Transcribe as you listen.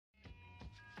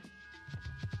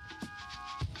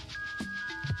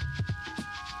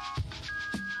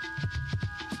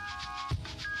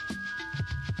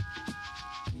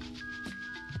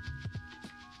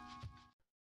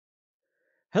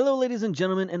Hello, ladies and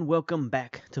gentlemen, and welcome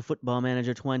back to Football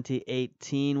Manager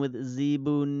 2018 with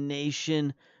Zebu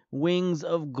Nation. Wings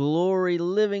of Glory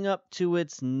living up to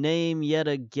its name yet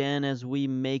again as we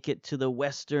make it to the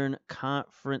Western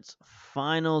Conference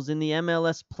Finals in the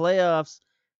MLS playoffs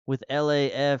with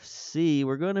LAFC.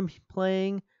 We're going to be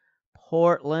playing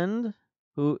Portland,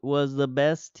 who was the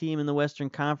best team in the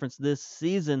Western Conference this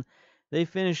season. They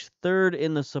finished third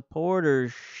in the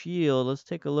Supporters' Shield. Let's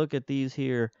take a look at these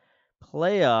here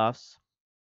playoffs.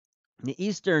 In the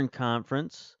Eastern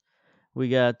Conference, we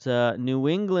got New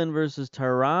England versus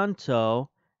Toronto,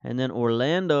 and then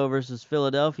Orlando versus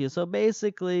Philadelphia. So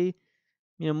basically,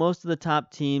 most of the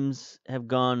top teams have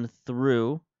gone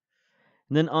through.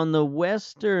 And then on the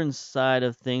western side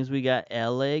of things, we got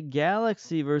LA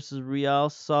Galaxy versus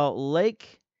Real Salt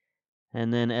Lake,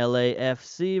 and then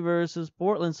LAFC versus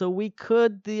Portland. So we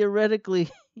could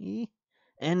theoretically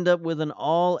end up with an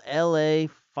all LA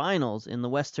finals in the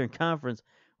Western Conference,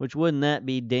 which wouldn't that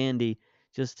be dandy?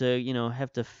 Just to,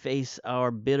 have to face our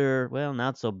bitter, well,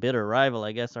 not so bitter rival,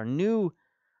 I guess, our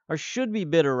should be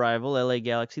bitter rival, LA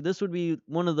Galaxy. This would be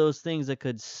one of those things that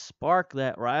could spark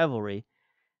that rivalry.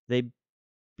 They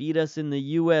beat us in the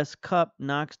US Cup,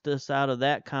 knocked us out of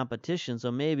that competition,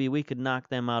 so maybe we could knock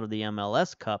them out of the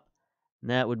MLS Cup.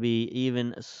 And that would be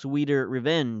even sweeter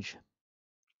revenge.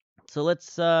 So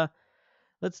let's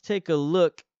take a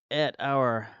look at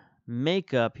our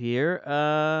makeup here.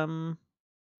 I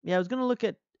was gonna look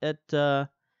at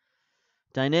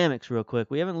dynamics real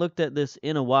quick. We haven't looked at this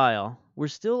in a while. We're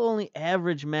still only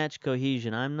average match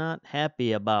cohesion. I'm not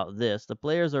happy about this. The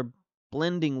players are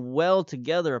blending well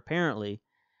together apparently,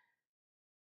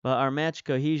 but our match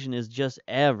cohesion is just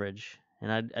average.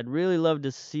 And I'd really love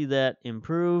to see that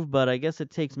improve, but I guess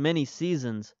it takes many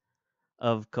seasons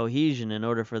of cohesion in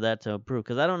order for that to improve.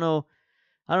 Because I don't know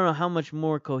how much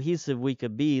more cohesive we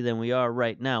could be than we are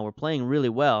right now. We're playing really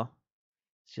well.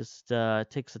 It's just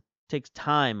takes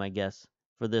time, I guess,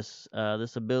 for this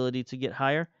ability to get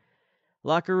higher.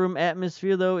 Locker room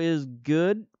atmosphere though is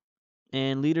good,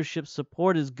 and leadership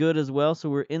support is good as well. So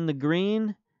we're in the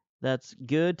green. That's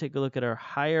good. Take a look at our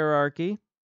hierarchy.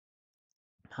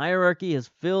 Hierarchy has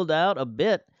filled out a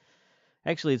bit.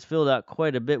 Actually, it's filled out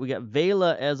quite a bit. We got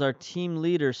Vela as our team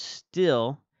leader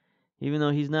still, even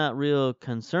though he's not real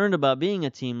concerned about being a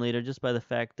team leader, just by the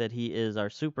fact that he is our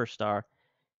superstar.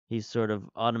 He sort of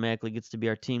automatically gets to be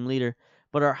our team leader.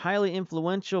 But our highly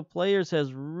influential players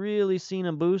has really seen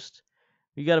a boost.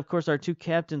 We got, of course, our two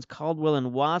captains, Caldwell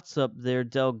and Watts, up there.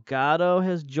 Delgado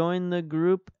has joined the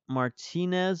group.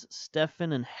 Martinez,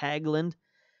 Stefan, and Hagland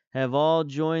have all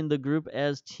joined the group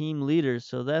as team leaders.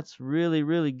 So that's really,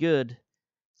 really good.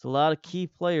 It's a lot of key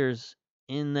players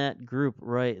in that group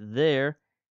right there.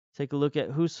 Take a look at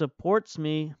who supports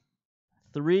me.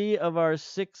 3 of our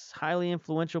 6 highly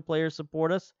influential players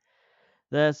support us.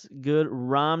 That's good.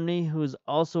 Romney, who's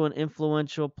also an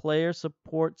influential player,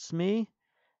 supports me.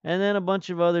 And then a bunch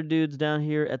of other dudes down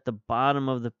here at the bottom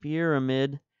of the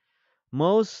pyramid.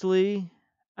 Mostly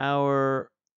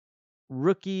our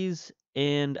rookies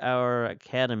and our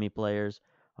academy players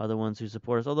are the ones who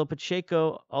support us. Although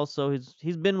Pacheco also,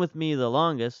 he's been with me the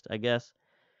longest, I guess.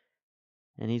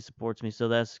 And he supports me, so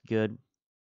that's good.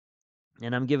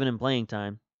 And I'm giving him playing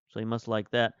time, so he must like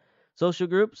that. Social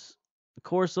groups. The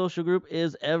core social group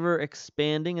is ever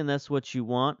expanding, and that's what you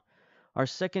want. Our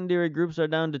secondary groups are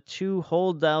down to 2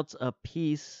 holdouts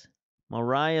apiece.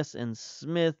 Marias and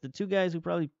Smith, the 2 guys who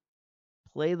probably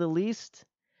play the least,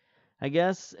 I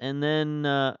guess. And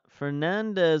then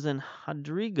Fernandez and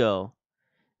Rodrigo,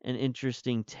 an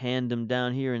interesting tandem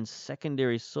down here in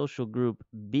secondary social group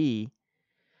B.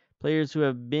 Players who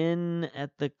have been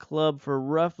at the club for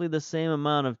roughly the same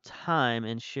amount of time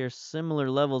and share similar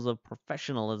levels of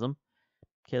professionalism.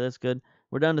 Okay, that's good.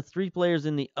 We're down to 3 players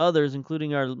in the others,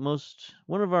 including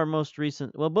both of our most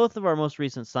recent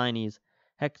signees,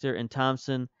 Hector and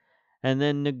Thompson. And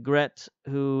then Negrete,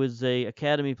 who is a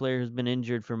academy player who's been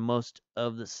injured for most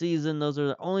of the season. Those are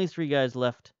the only 3 guys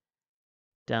left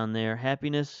down there.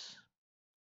 Happiness.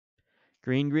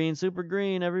 Green, super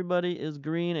green. Everybody is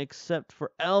green except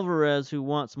for Alvarez, who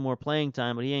wants more playing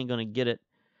time, but he ain't going to get it.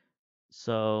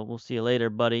 So we'll see you later,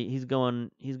 buddy. He's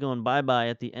going bye-bye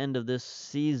at the end of this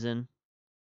season.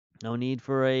 No need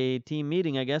for a team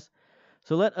meeting, I guess.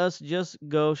 So let us just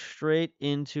go straight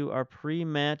into our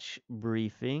pre-match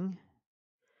briefing.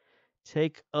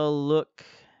 Take a look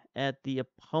at the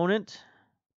opponent,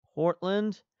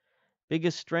 Portland.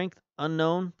 Biggest strength,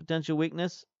 unknown. Potential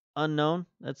weakness, unknown.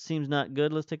 That seems not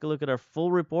good. Let's take a look at our full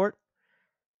report.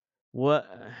 What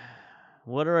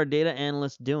are our data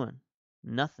analysts doing?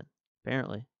 Nothing,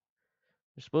 apparently.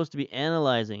 They're supposed to be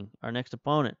analyzing our next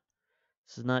opponent.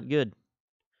 This is not good.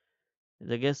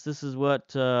 I guess this is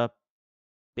what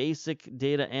basic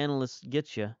data analysts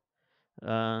get you.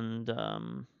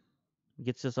 And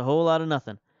gets us a whole lot of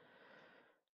nothing.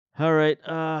 All right.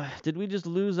 Did we just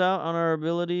lose out on our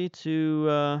ability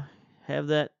to have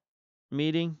that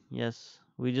meeting? Yes.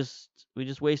 We just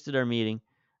wasted our meeting.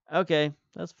 Okay,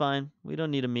 that's fine. We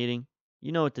don't need a meeting.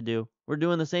 You know what to do. We're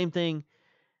doing the same thing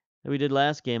that we did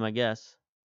last game, I guess.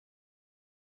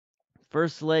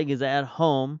 First leg is at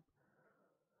home.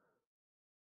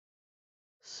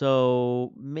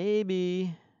 So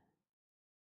maybe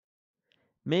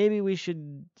we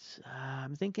should,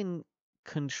 I'm thinking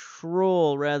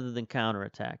control rather than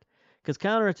counterattack. Because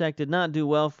counterattack did not do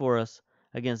well for us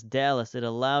against Dallas. It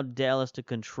allowed Dallas to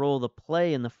control the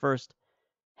play in the first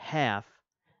half.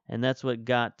 And that's what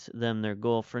got them their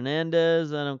goal.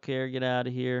 Fernandez, I don't care. Get out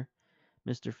of here.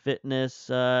 Mr. Fitness.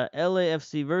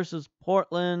 LAFC versus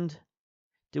Portland.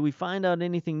 Did we find out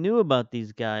anything new about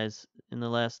these guys in the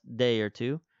last day or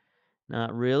two?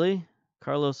 Not really.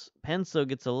 Carlos Penso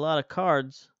gets a lot of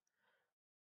cards.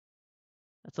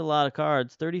 That's a lot of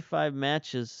cards. 35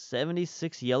 matches,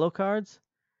 76 yellow cards?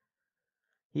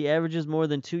 He averages more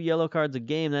than 2 yellow cards a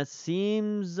game. That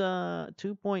seems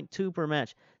 2.2 per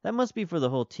match. That must be for the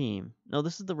whole team. No,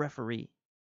 this is the referee,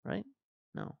 right?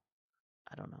 No,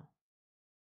 I don't know.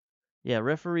 Yeah,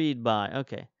 refereed by.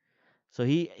 Okay. So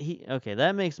okay,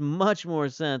 that makes much more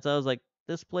sense. I was like,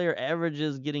 this player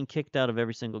averages getting kicked out of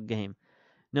every single game.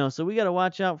 No, so we got to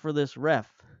watch out for this ref.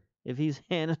 If he's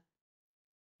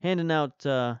handing out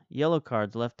yellow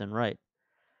cards left and right.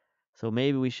 So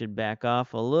maybe we should back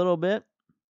off a little bit.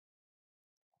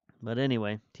 But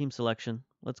anyway, team selection.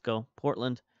 Let's go.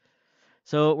 Portland.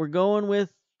 So we're going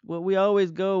with what we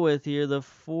always go with here, the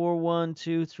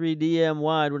 4-1-2-3 DM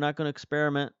wide. We're not going to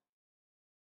experiment.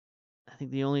 I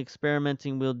think the only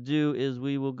experimenting we'll do is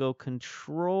we will go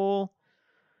control.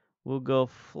 We'll go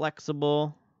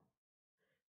flexible.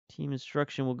 Team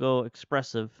instruction will go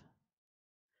expressive.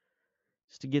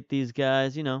 Just to get these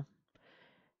guys,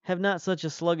 have not such a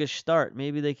sluggish start.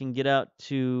 Maybe they can get out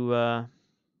to a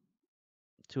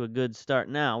good start.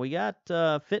 Now, we got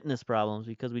fitness problems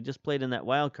because we just played in that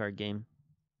wild card game.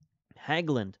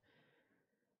 Hagland,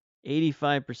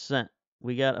 85%.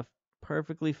 We got a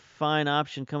perfectly fine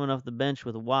option coming off the bench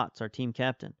with Watts, our team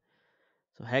captain.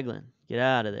 So Hagland, get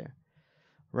out of there.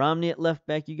 Romney at left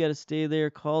back, you got to stay there.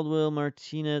 Caldwell,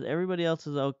 Martinez, everybody else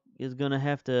is going to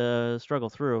have to struggle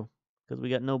through because we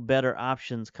got no better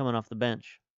options coming off the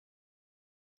bench.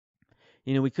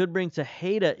 We could bring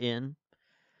Tejeda in,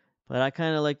 but I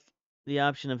kind of like the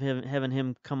option of having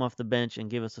him come off the bench and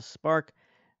give us a spark.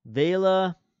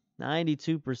 Vela,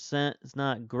 92%. It's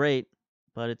not great,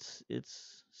 but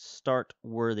it's start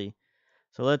worthy.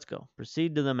 So let's go.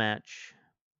 Proceed to the match.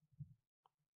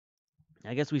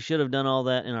 I guess we should have done all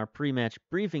that in our pre-match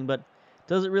briefing, but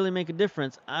does it really make a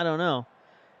difference? I don't know.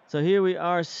 So here we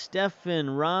are, Stefan,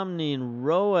 Romney, and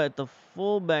Roa at the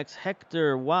fullbacks.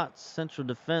 Hector, Watts, central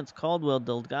defense. Caldwell,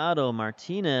 Delgado,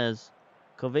 Martinez,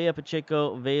 Covea,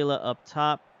 Pacheco, Vela up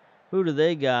top. Who do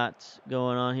they got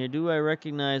going on here? Do I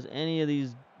recognize any of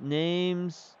these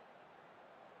names?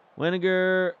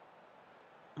 Weniger,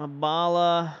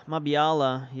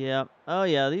 Mabiala, yeah. Oh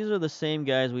yeah, these are the same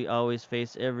guys we always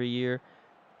face every year.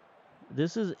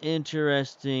 This is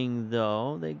interesting,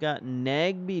 though. They got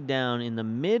Nagby down in the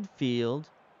midfield,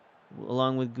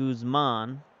 along with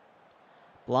Guzman.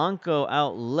 Blanco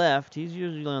out left. He's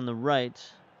usually on the right.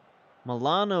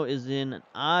 Milano is in.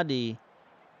 Adi,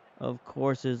 of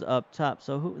course, is up top.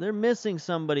 So they're missing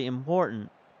somebody important.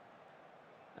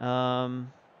 They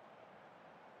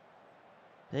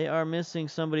are missing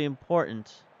somebody important.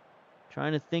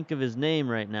 Trying to think of his name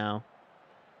right now.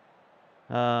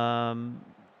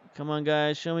 Come on,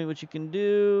 guys. Show me what you can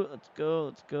do. Let's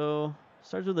go.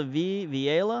 Starts with a V.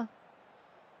 Viela?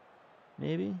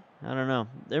 Maybe? I don't know.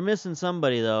 They're missing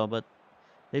somebody, though, but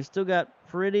they've still got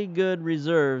pretty good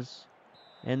reserves,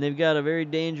 and they've got a very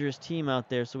dangerous team out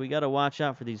there, so we got to watch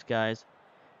out for these guys.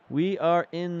 We are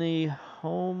in the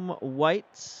home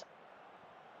whites,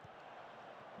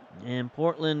 and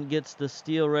Portland gets the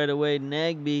steal right away.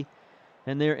 Nagby,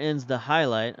 and there ends the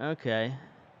highlight. Okay.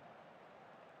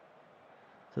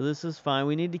 So this is fine.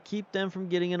 We need to keep them from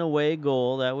getting an away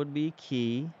goal. That would be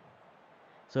key.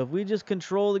 So if we just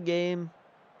control the game,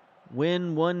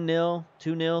 win 1-0,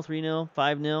 2-0, 3-0,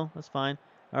 5-0, that's fine.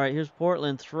 All right, here's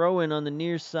Portland. Throw in on the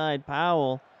near side.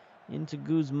 Powell into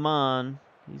Guzman.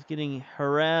 He's getting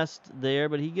harassed there,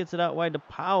 but he gets it out wide to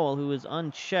Powell, who is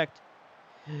unchecked.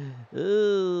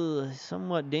 Ugh,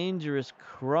 somewhat dangerous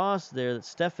cross there that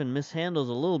Stefan mishandles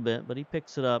a little bit, but he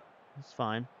picks it up. It's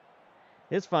fine.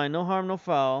 It's fine. No harm, no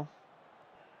foul.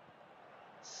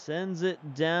 Sends it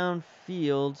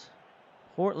downfield.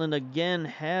 Portland again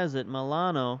has it.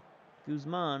 Milano.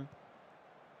 Guzman.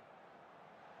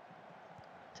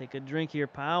 Take a drink here.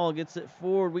 Powell gets it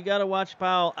forward. We got to watch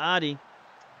Powell. Adi.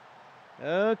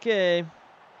 Okay.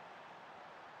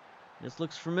 This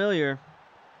looks familiar.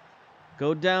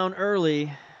 Go down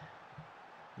early.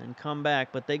 Then come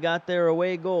back. But they got their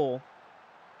away goal.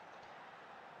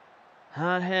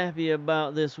 Not happy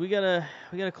about this. We gotta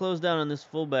close down on this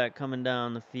fullback coming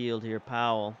down the field here,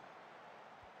 Powell.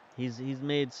 He's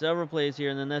made several plays here,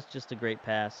 and then that's just a great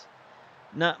pass.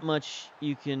 Not much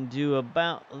you can do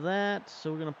about that,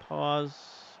 so we're gonna pause.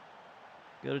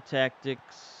 Go to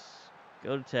tactics.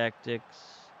 Go to tactics.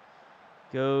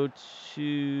 Go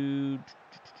to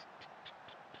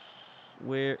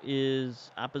where is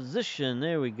opposition?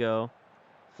 There we go.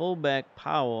 Fullback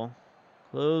Powell.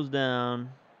 Close down.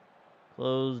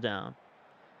 Close down.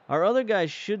 Our other guys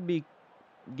should be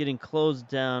getting closed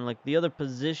down. Like the other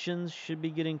positions should be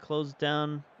getting closed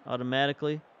down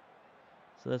automatically.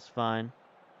 So that's fine.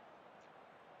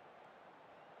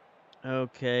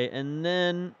 Okay, and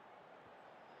then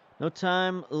no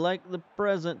time like the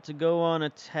present to go on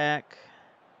attack.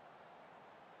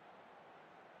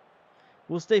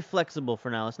 We'll stay flexible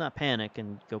for now. Let's not panic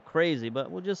and go crazy,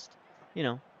 but we'll just, you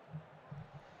know,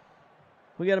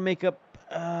 we got to make up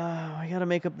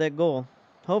that goal.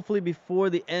 Hopefully before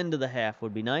the end of the half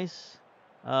would be nice.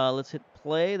 Let's hit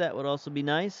play. That would also be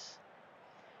nice.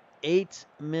 8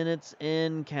 minutes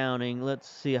in counting. Let's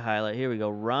see a highlight. Here we go.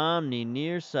 Romney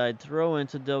near side throw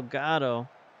into Delgado.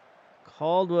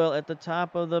 Caldwell at the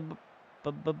top of the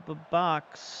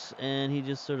box, and he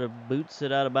just sort of boots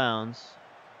it out of bounds.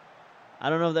 I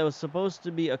don't know if that was supposed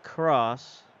to be a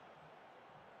cross,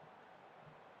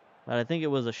 but I think it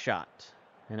was a shot,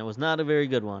 and it was not a very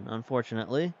good one,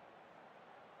 unfortunately.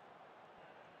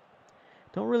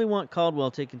 Don't really want Caldwell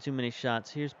taking too many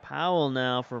shots. Here's Powell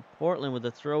now for Portland with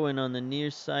a throw-in on the near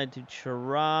side to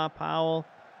Chara. Powell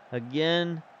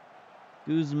again.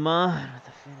 Guzman with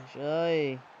the finish.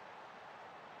 Oy.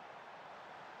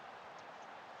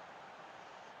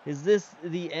 Is this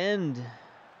the end?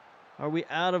 Are we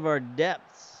out of our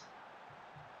depths?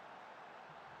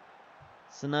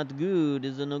 It's not good.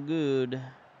 It's no good.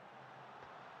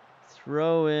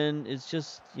 Throw-in. It's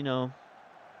just, you know,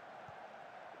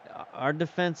 our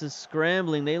defense is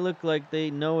scrambling. They look like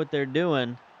they know what they're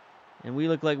doing, and we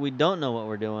look like we don't know what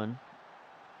we're doing.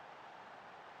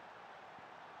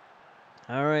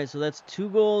 All right, so that's 2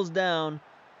 goals down.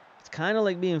 It's kind of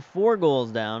like being 4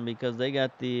 goals down because they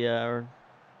got the or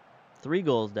 3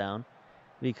 goals down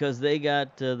because they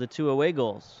got the 2 away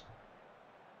goals.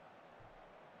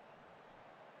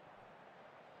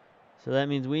 So that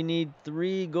means we need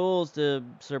 3 goals to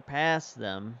surpass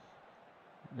them.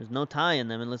 There's no tie in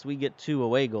them unless we get 2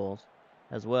 away goals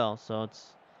as well. So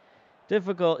it's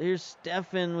difficult. Here's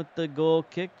Stefan with the goal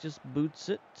kick. Just boots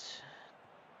it.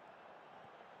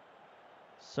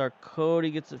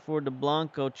 Sarkody gets it forward to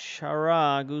Blanco.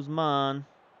 Chara. Guzman.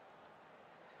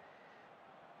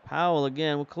 Powell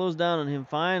again. We'll close down on him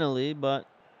finally, but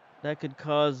that could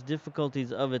cause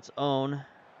difficulties of its own.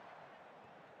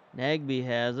 Nagby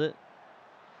has it.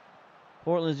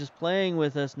 Portland's just playing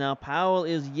with us now. Powell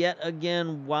is yet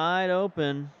again wide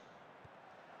open.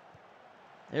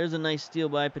 There's a nice steal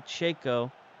by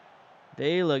Pacheco.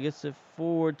 Vela gets it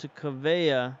forward to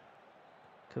Cavea.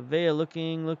 Cavea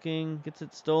looking, gets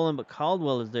it stolen, but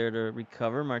Caldwell is there to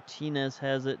recover. Martinez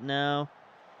has it now.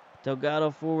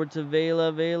 Delgado forward to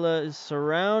Vela. Vela is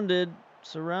surrounded.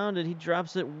 He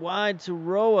drops it wide to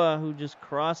Roa, who just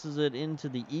crosses it into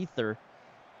the ether.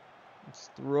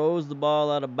 Just throws the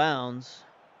ball out of bounds.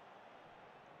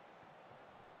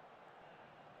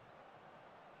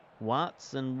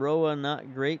 Watts and Roa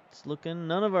not great looking.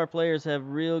 None of our players have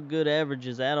real good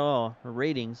averages at all, or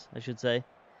ratings, I should say.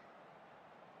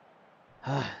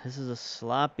 This is a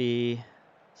sloppy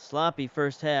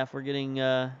first half. We're getting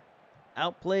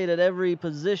outplayed at every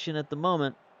position at the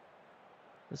moment.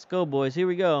 Let's go, boys. Here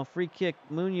we go. Free kick.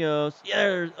 Munoz.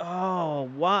 Yeah. Oh,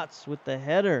 Watts with the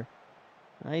header.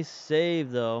 Nice save,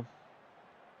 though.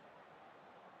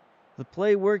 The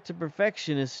play worked to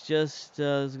perfection. It's just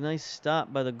a nice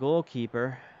stop by the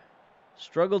goalkeeper.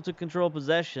 Struggled to control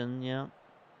possession, yeah.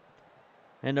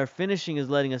 And our finishing is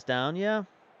letting us down, yeah.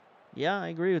 Yeah, I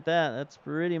agree with that. That's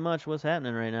pretty much what's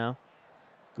happening right now.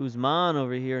 Guzman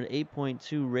over here, an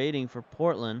 8.2 rating for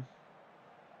Portland.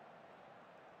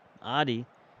 Adi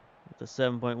with a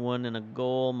 7.1 and a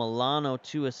goal. Milano,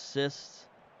 2 assists.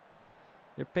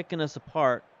 They're picking us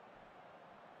apart.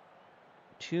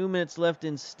 2 minutes left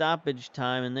in stoppage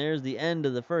time, and there's the end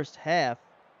of the first half.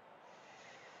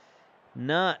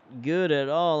 Not good at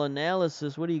all.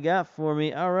 Analysis, what do you got for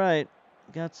me? All right,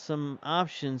 got some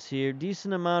options here.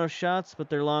 Decent amount of shots, but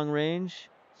they're long range.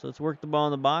 So let's work the ball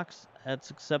in the box. That's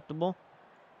acceptable.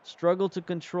 Struggle to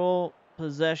control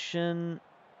possession.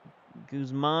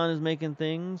 Guzman is making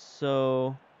things,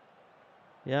 so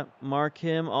yep, mark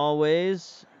him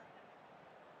always.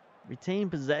 Retain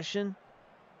possession.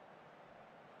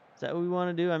 Is that what we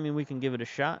want to do? I mean, we can give it a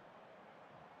shot.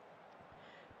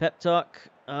 Pep talk.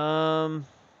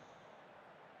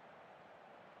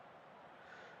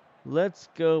 Let's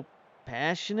go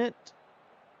passionate.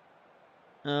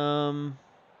 Everyone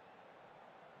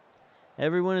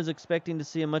is expecting to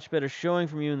see a much better showing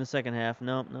from you in the second half.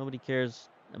 No, nobody cares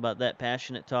about that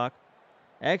passionate talk.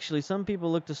 Actually, some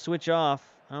people look to switch off.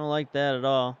 I don't like that at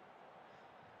all.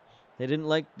 They didn't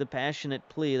like the passionate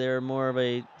plea. They're more of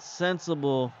a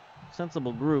sensible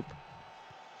group.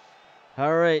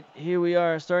 All right, here we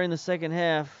are starting the second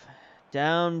half.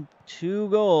 Down 2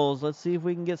 goals. Let's see if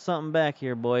we can get something back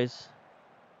here, boys.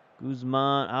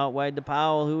 Guzman out wide to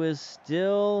Powell, who is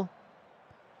still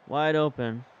wide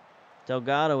open.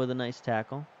 Delgado with a nice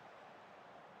tackle.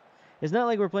 It's not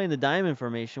like we're playing the diamond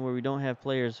formation where we don't have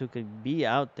players who could be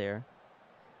out there.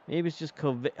 Maybe it's just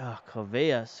Covea,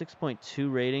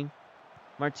 6.2 rating.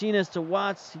 Martinez to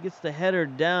Watts. He gets the header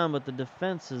down, but the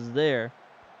defense is there.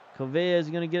 Covea is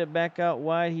going to get it back out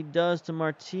wide. He does to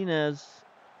Martinez.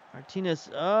 Martinez,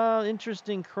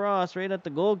 interesting cross right at the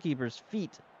goalkeeper's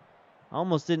feet.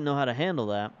 Almost didn't know how to handle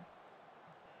that.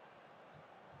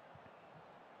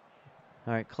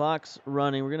 All right, clock's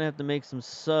running. We're going to have to make some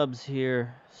subs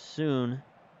here soon.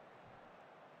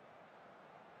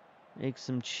 Make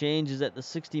some changes at the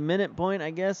 60-minute point, I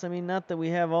guess. I mean, not that we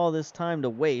have all this time to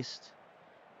waste.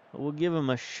 But we'll give him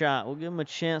a shot. We'll give him a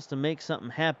chance to make something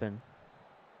happen.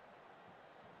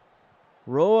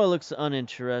 Roa looks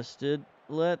uninterested.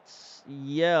 Let's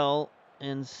yell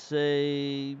and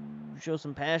say, show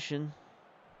some passion.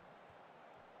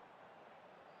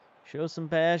 Show some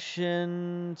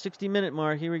passion. 60-minute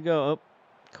mark. Here we go. Oh,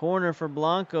 corner for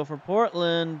Blanco for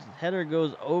Portland. Header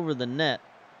goes over the net.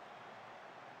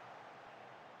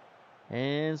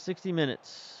 And 60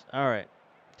 minutes. All right.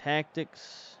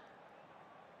 Tactics.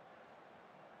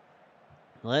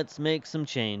 Let's make some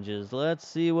changes. Let's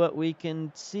see what we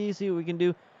can see what we can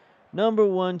do. Number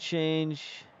 1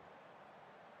 change.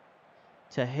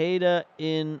 Tejeda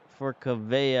in for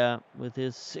Covea with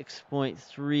his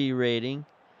 6.3 rating.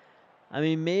 I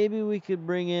mean, maybe we could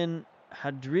bring in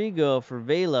Rodrigo for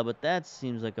Vela, but that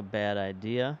seems like a bad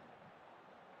idea.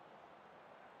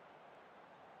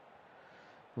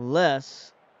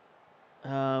 Unless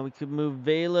we could move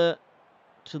Vela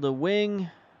to the wing.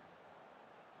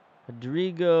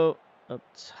 Rodrigo up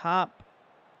top.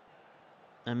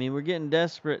 I mean, we're getting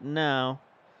desperate now.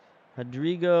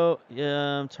 Rodrigo,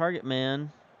 target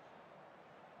man.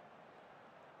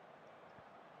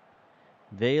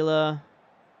 Vela,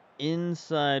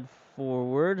 inside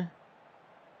forward.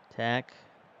 Attack.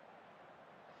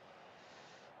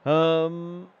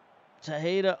 Tejeda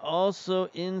also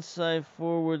inside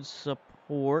forward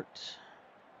support.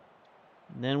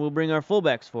 And then we'll bring our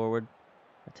fullbacks forward.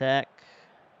 Attack.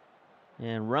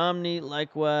 And Romney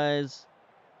likewise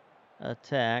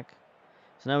attack.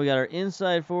 So now we got our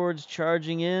inside forwards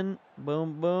charging in.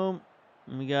 Boom, boom.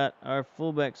 And we got our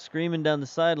fullback screaming down the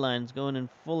sidelines, going in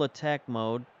full attack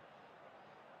mode.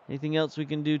 Anything else we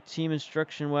can do team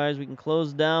instruction wise? We can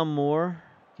close down more.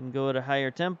 We can go at a higher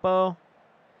tempo.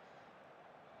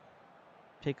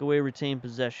 Take away retain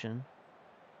possession.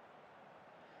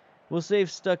 We'll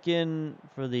save stuck in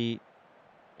for the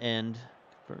end.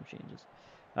 Confirm changes.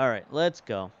 All right, let's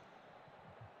go.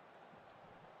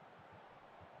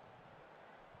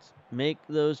 Let's make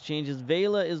those changes.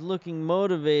 Vela is looking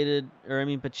motivated,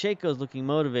 Pacheco's looking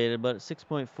motivated, but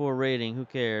 6.4 rating, who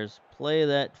cares? Play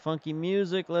that funky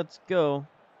music, let's go.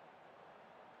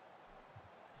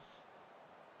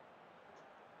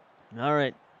 All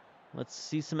right, let's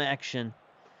see some action.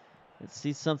 Let's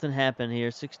see something happen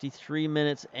here. 63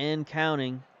 minutes and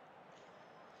counting.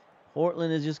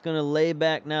 Portland is just going to lay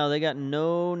back now. They got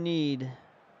no need.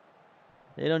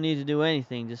 They don't need to do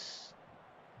anything. Just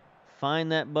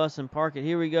find that bus and park it.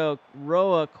 Here we go.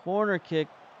 Roa, corner kick.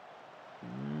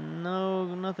 No,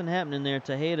 nothing happening there.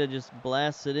 Tejeda just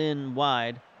blasts it in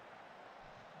wide.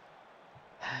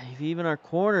 If even our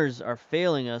corners are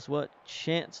failing us, what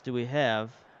chance do we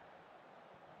have?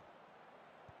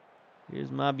 Here's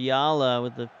Mabiala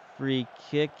with the free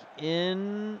kick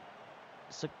in.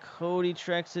 Sakoti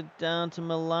tracks it down to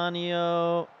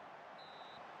Melanio.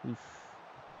 Oof.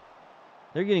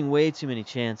 They're getting way too many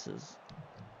chances.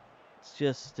 It's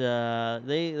just, they're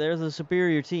the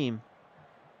superior team.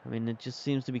 I mean, it just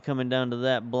seems to be coming down to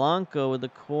that. Blanco with the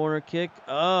corner kick.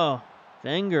 Oh,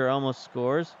 Wenger almost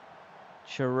scores.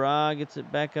 Chara gets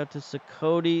it back out to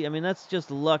Sakoti. I mean, that's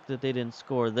just luck that they didn't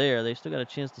score there. They still got a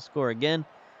chance to score again.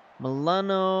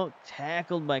 Milano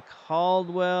tackled by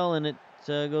Caldwell, and it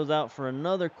goes out for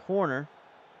another corner.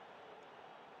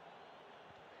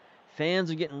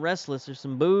 Fans are getting restless. There's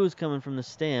some boos coming from the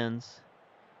stands.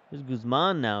 Here's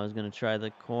Guzman now is going to try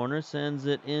the corner. Sends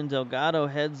it in. Delgado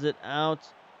heads it out.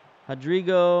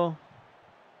 Rodrigo.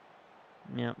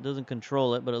 Yeah, doesn't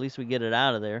control it, but at least we get it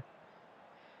out of there.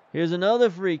 Here's another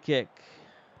free kick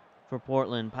for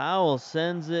Portland. Powell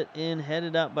sends it in,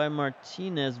 headed out by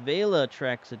Martinez. Vela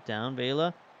tracks it down.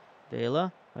 Vela.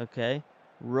 Okay.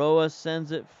 Roa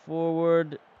sends it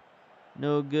forward.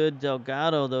 No good.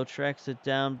 Delgado, though, tracks it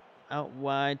down out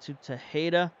wide to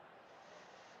Tejeda.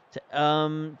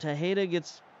 Tejeda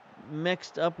gets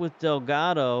mixed up with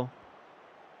Delgado,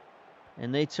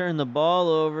 and they turn the ball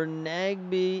over.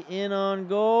 Nagbe in on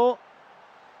goal.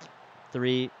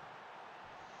 3.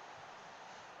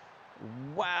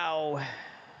 Wow.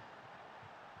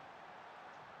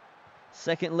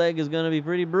 Second leg is going to be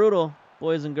pretty brutal,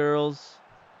 boys and girls.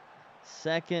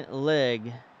 Second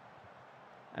leg.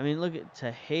 I mean, look at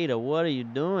Tejeda. What are you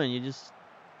doing? You just...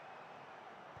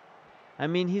 I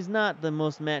mean, he's not the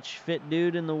most match-fit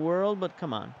dude in the world, but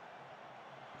come on.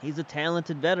 He's a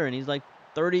talented veteran. He's like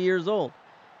 30 years old.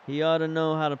 He ought to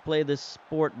know how to play this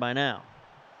sport by now.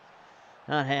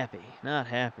 Not happy. Not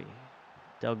happy.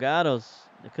 Delgado's...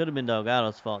 It could have been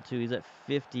Delgado's fault, too. He's at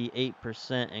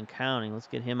 58% and counting. Let's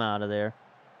get him out of there.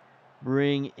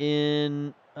 Bring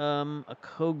in a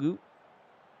Kogu.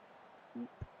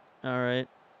 All right.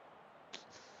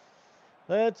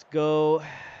 Let's go.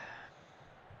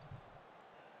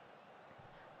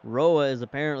 Roa is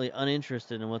apparently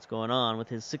uninterested in what's going on with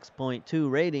his 6.2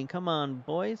 rating. Come on,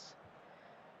 boys.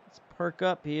 Let's perk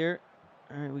up here.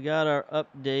 All right, we got our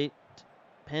update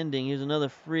pending. Here's another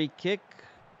free kick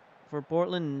for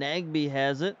Portland. Nagbe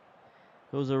has it.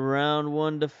 Goes around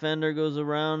one defender, goes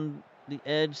around the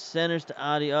edge, centers to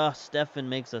Adi. Oh, Stefan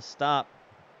makes a stop.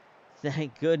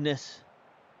 Thank goodness.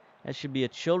 That should be a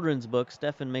children's book.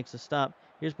 Stefan makes a stop.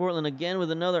 Here's Portland again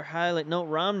with another highlight. No,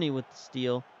 Romney with the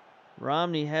steal.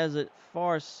 Romney has it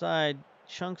far side,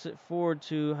 chunks it forward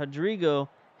to Rodrigo,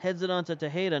 heads it onto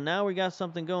Tejeda. Now we got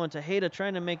something going. Tejeda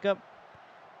trying to make up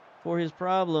for his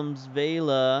problems.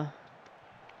 Vela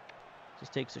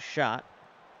just takes a shot.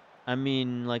 I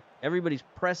mean, like, everybody's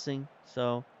pressing,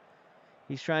 so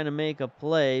he's trying to make a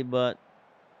play, but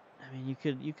I mean,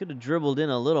 you could have dribbled in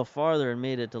a little farther and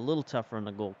made it a little tougher on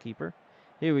the goalkeeper.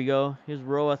 Here we go. Here's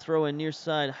Roa, throw in near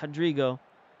side. Rodrigo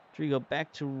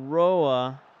back to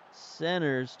Roa.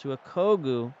 Centers to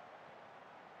Okogu.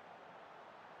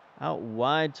 Out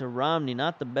wide to Romney.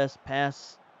 Not the best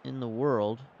pass in the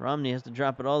world. Romney has to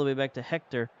drop it all the way back to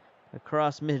Hector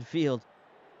across midfield.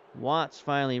 Watts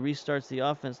finally restarts the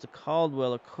offense to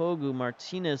Caldwell. Okogu.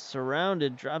 Martinez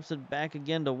surrounded. Drops it back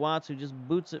again to Watts, who just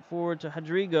boots it forward to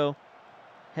Rodrigo.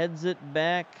 Heads it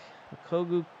back.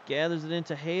 Okogu gathers it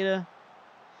into Tejeda.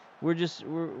 We're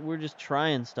just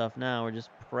trying stuff now. We're just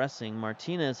pressing.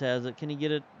 Martinez has it. Can he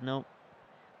get it? Nope.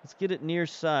 Let's get it near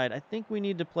side. I think we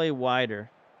need to play wider.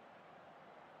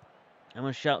 I'm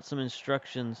going to shout some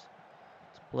instructions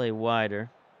to play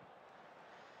wider.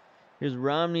 Here's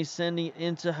Romney sending it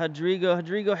into Rodrigo.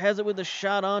 Rodrigo has it with a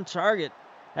shot on target.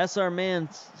 That's our man.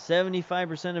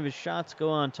 75% of his shots go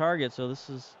on target, so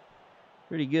this is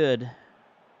pretty good.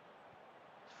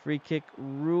 Free kick,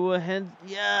 Rua heads.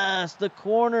 Yes, the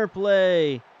corner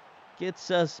play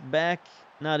gets us back,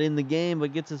 not in the game,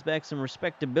 but gets us back some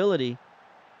respectability.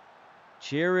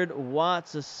 Jared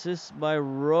Watts assists by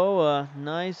Roa.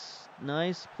 Nice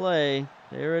play.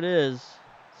 There it is.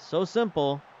 So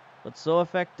simple, but so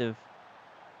effective.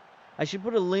 I should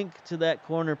put a link to that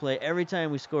corner play every time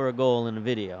we score a goal in a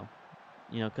video.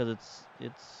 You know, because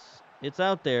it's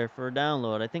out there for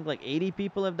download. I think like 80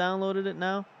 people have downloaded it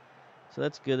now. So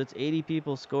that's good. That's 80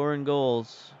 people scoring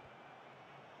goals.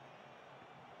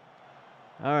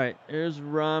 All right, there's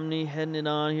Romney heading it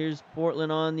on. Here's Portland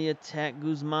on the attack.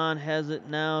 Guzman has it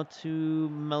now to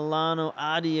Milano.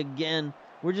 Adi again.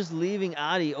 We're just leaving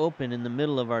Adi open in the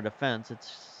middle of our defense.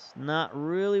 It's not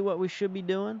really what we should be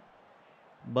doing,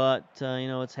 but, you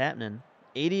know, it's happening.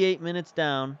 88 minutes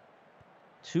down.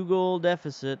 2-goal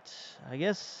deficit. I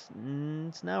guess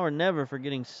it's now or never for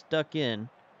getting stuck in.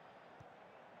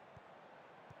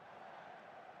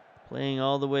 playing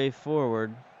all the way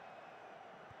forward.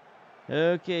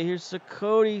 Okay, here's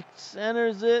Sakoti,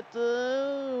 centers it.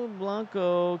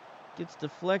 Blanco gets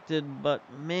deflected, but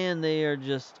man, they are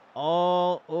just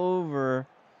all over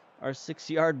our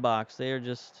 6-yard box. They are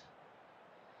just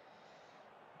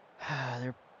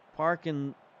they're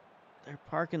parking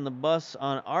the bus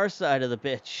on our side of the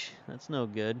pitch. That's no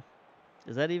good.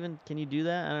 Is that even, can you do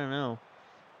that? I don't know.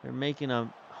 They're making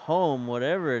a home,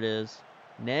 whatever it is.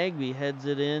 Nagby heads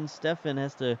it in. Stefan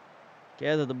has to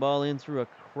gather the ball in through a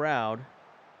crowd.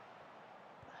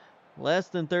 Less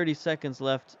than 30 seconds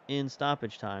left in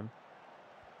stoppage time.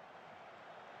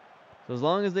 So as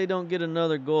long as they don't get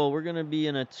another goal, we're going to be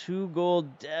in a 2-goal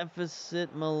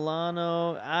deficit.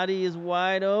 Milano, Adi is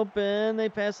wide open. They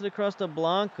pass it across to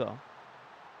Blanco.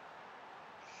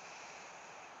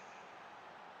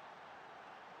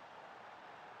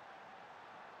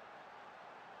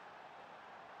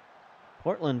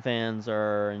 Portland fans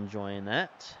are enjoying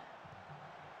that.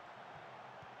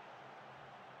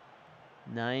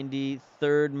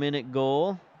 93rd minute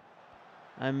goal.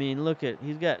 I mean, look at,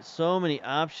 he's got so many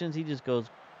options. He just goes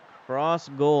cross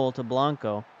goal to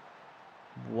Blanco.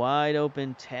 Wide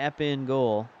open tap-in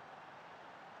goal.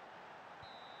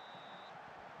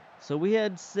 So we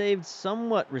had saved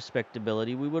somewhat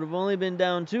respectability. We would have only been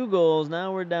down 2 goals.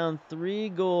 Now we're down 3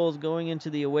 goals going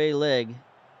into the away leg.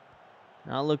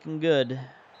 Not looking good.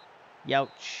 Youch.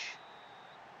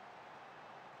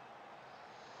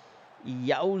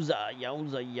 Yowza,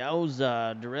 yowza,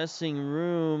 yowza. Dressing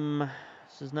room.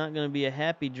 This is not going to be a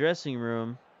happy dressing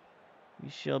room. We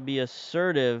shall be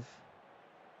assertive.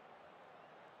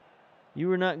 You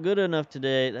were not good enough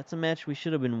today. That's a match we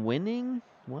should have been winning?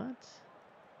 What?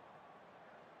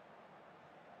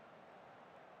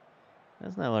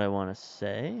 That's not what I want to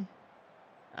say.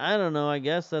 I don't know. I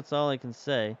guess that's all I can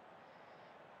say.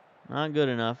 Not good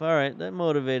enough. All right, that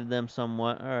motivated them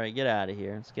somewhat. All right, get out of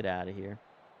here. Let's get out of here.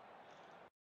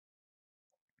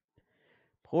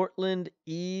 Portland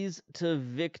ease to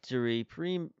victory.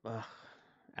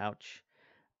 Ouch.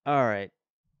 All right.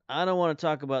 I don't want to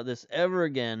talk about this ever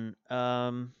again.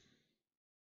 I'm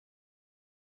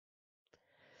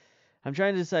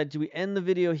trying to decide, do we end the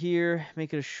video here,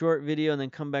 make it a short video, and then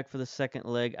come back for the second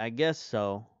leg? I guess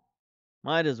so.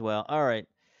 Might as well. All right.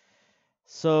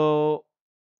 So,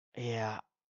 yeah.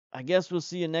 I guess we'll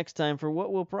see you next time for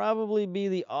what will probably be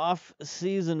the off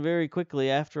season very quickly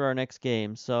after our next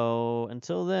game. So,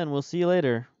 until then, we'll see you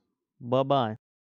later. Bye-bye.